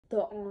the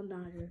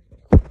all-nighter.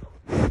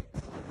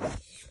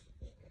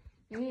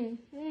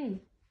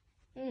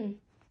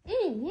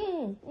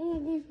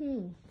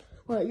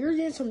 Well, you're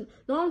getting some.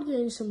 No, I'm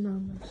getting some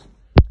numbers.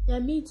 Yeah,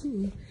 me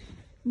too.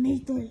 Me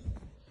too.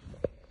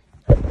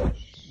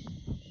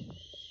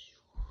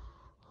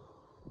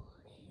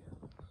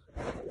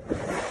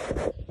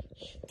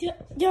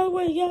 Get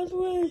away, get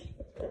away.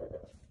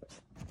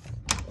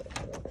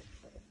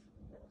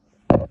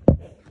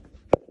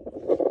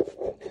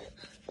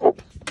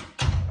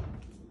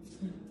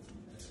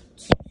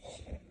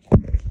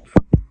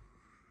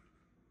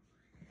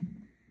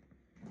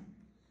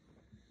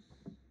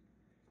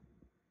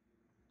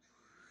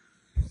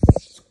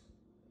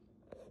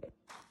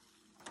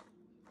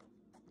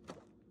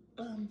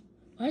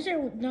 Why is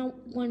there not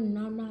one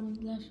nom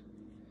left?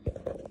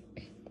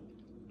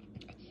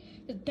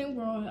 The thing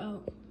we're all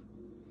out.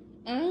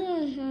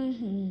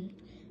 I'm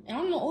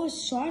the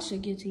oldest, so I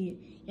should get to it.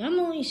 I'm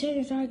the only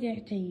second, so I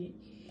get to it.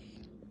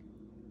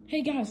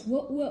 Hey guys,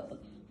 what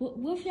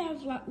if you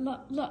have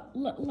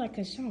like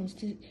a chance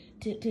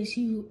to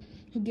see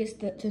who gets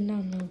the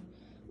nom?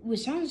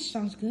 Which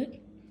sounds good.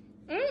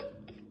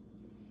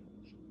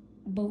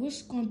 But what's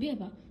it gonna be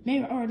about?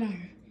 Maybe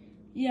R9.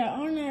 Yeah,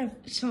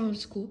 R9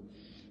 sounds cool.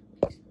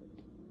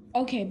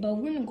 Okay, but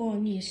we're not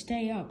gonna need to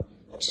stay up.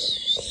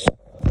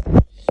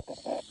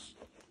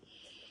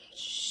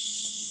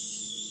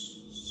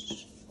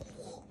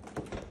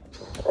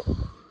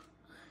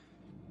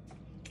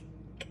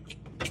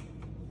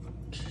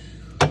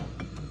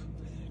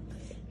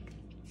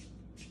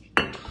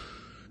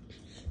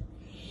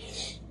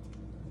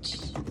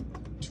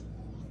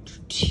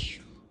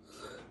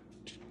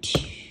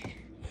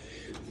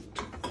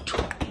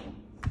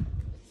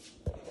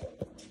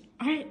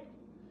 Alright,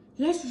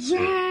 let's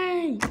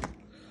ride!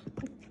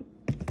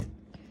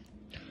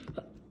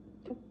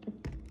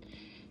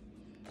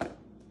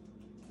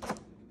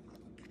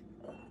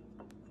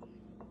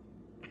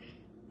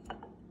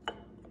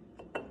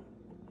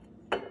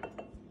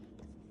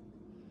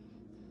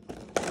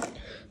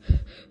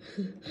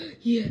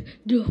 Yeah,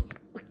 do.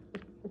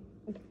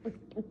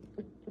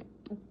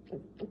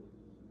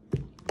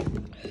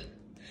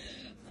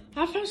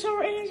 I felt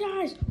so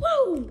energized.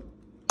 Woo!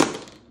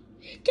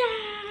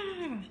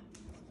 Yeah!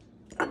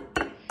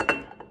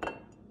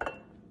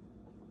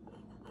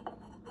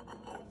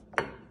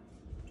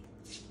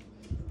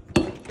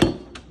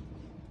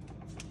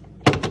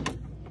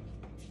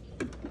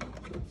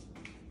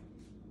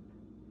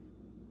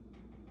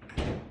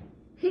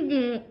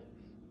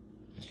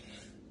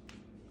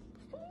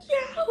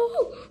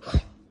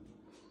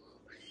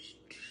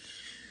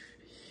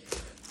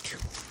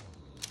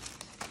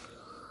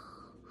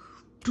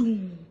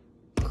 Doom.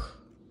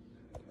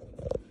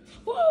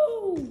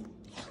 Whoa!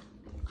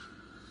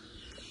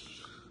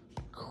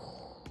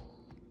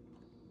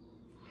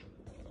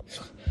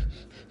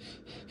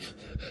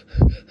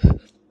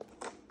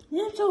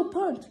 You're so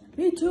pumped.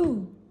 Me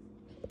too.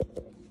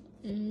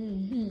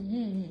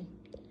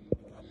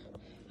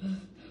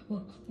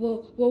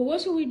 Well,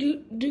 what should we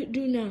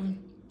do now?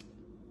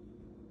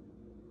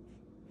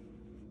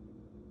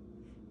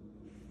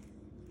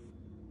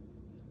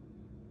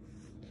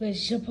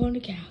 Let's jump on the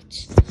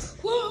couch.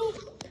 Whoa!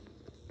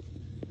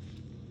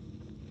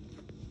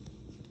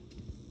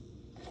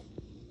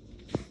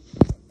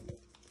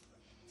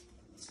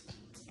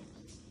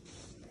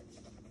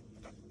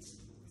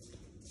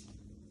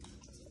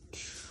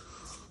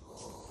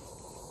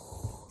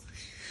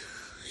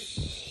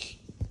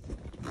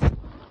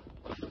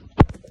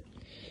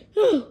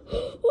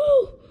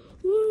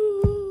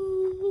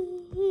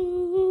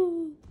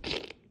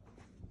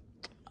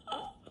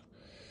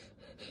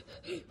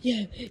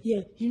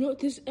 Yeah, you know what,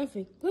 this is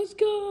epic. Let's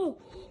go!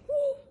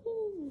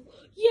 Woo-hoo.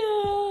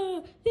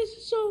 Yeah, this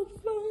is so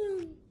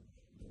fun.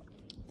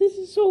 This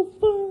is so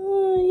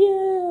fun,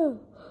 yeah.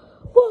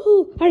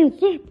 Woohoo! I can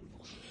flip.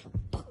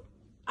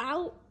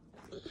 Ow.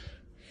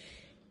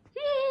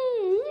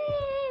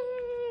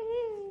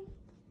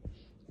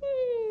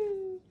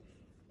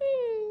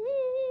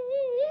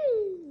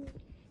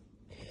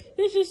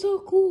 This is so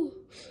cool.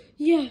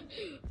 Yeah,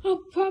 I'll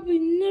probably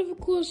never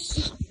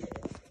cross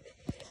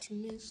 2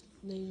 minutes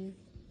later.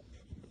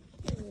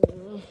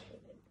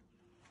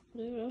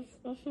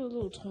 I feel a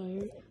little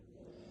tired.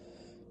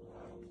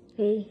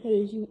 Hey,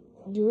 you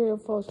ready to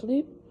fall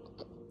asleep?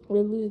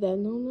 Ready to lose that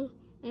number?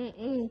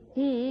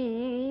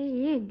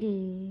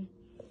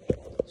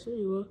 So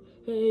you are.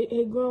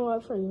 Hey, grown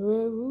up friend, you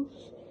ready,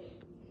 Bruce?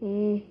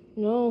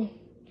 No.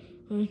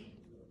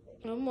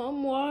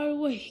 I'm wide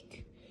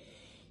awake.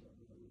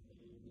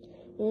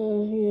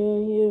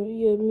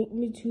 Yeah,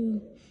 me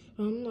too.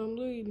 I'm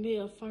literally made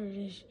of fire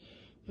this.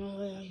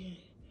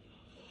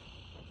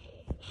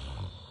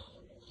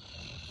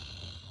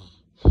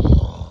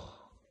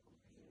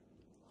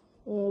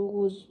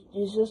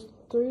 It's just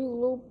 3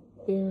 little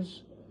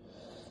bears.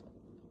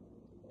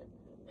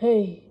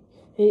 Hey,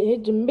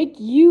 to make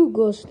you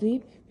go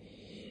sleep,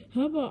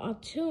 how about I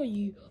tell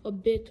you a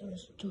bedtime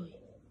story?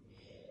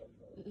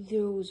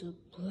 There was a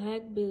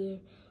black bear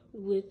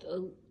with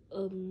a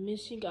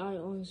missing eye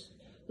on his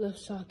left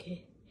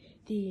socket.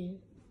 The end.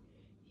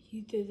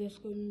 You think that's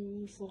gonna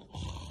be for?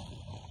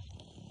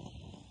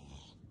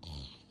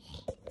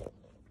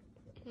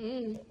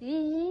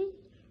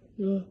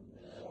 No,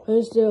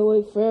 I stay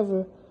awake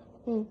forever.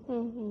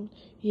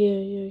 Yeah,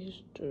 you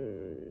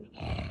stir.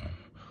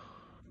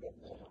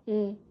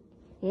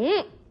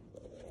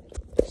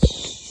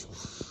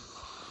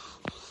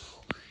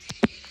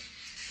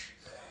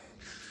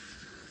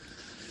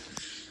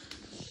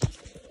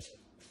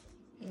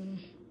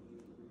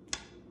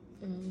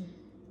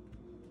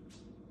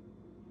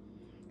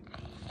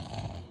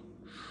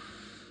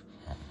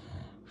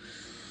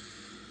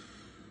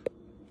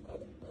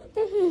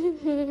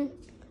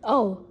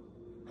 Oh,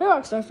 hey,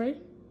 Rockstar Freddy.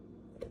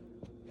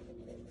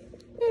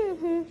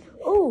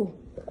 Oh,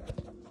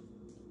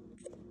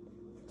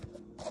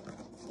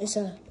 it's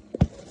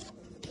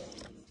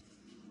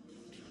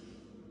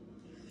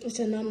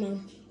a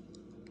nom.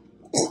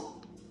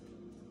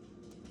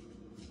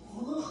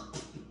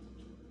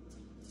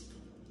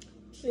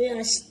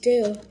 Yeah,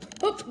 still.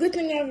 Oh, good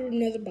thing I have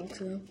another box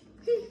though.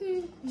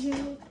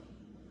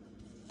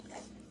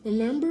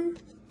 Remember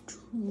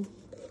to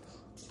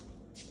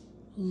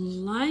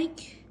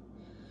like,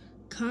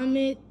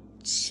 comment,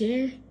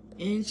 share,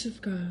 and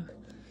subscribe.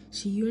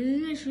 See you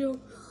in the next video.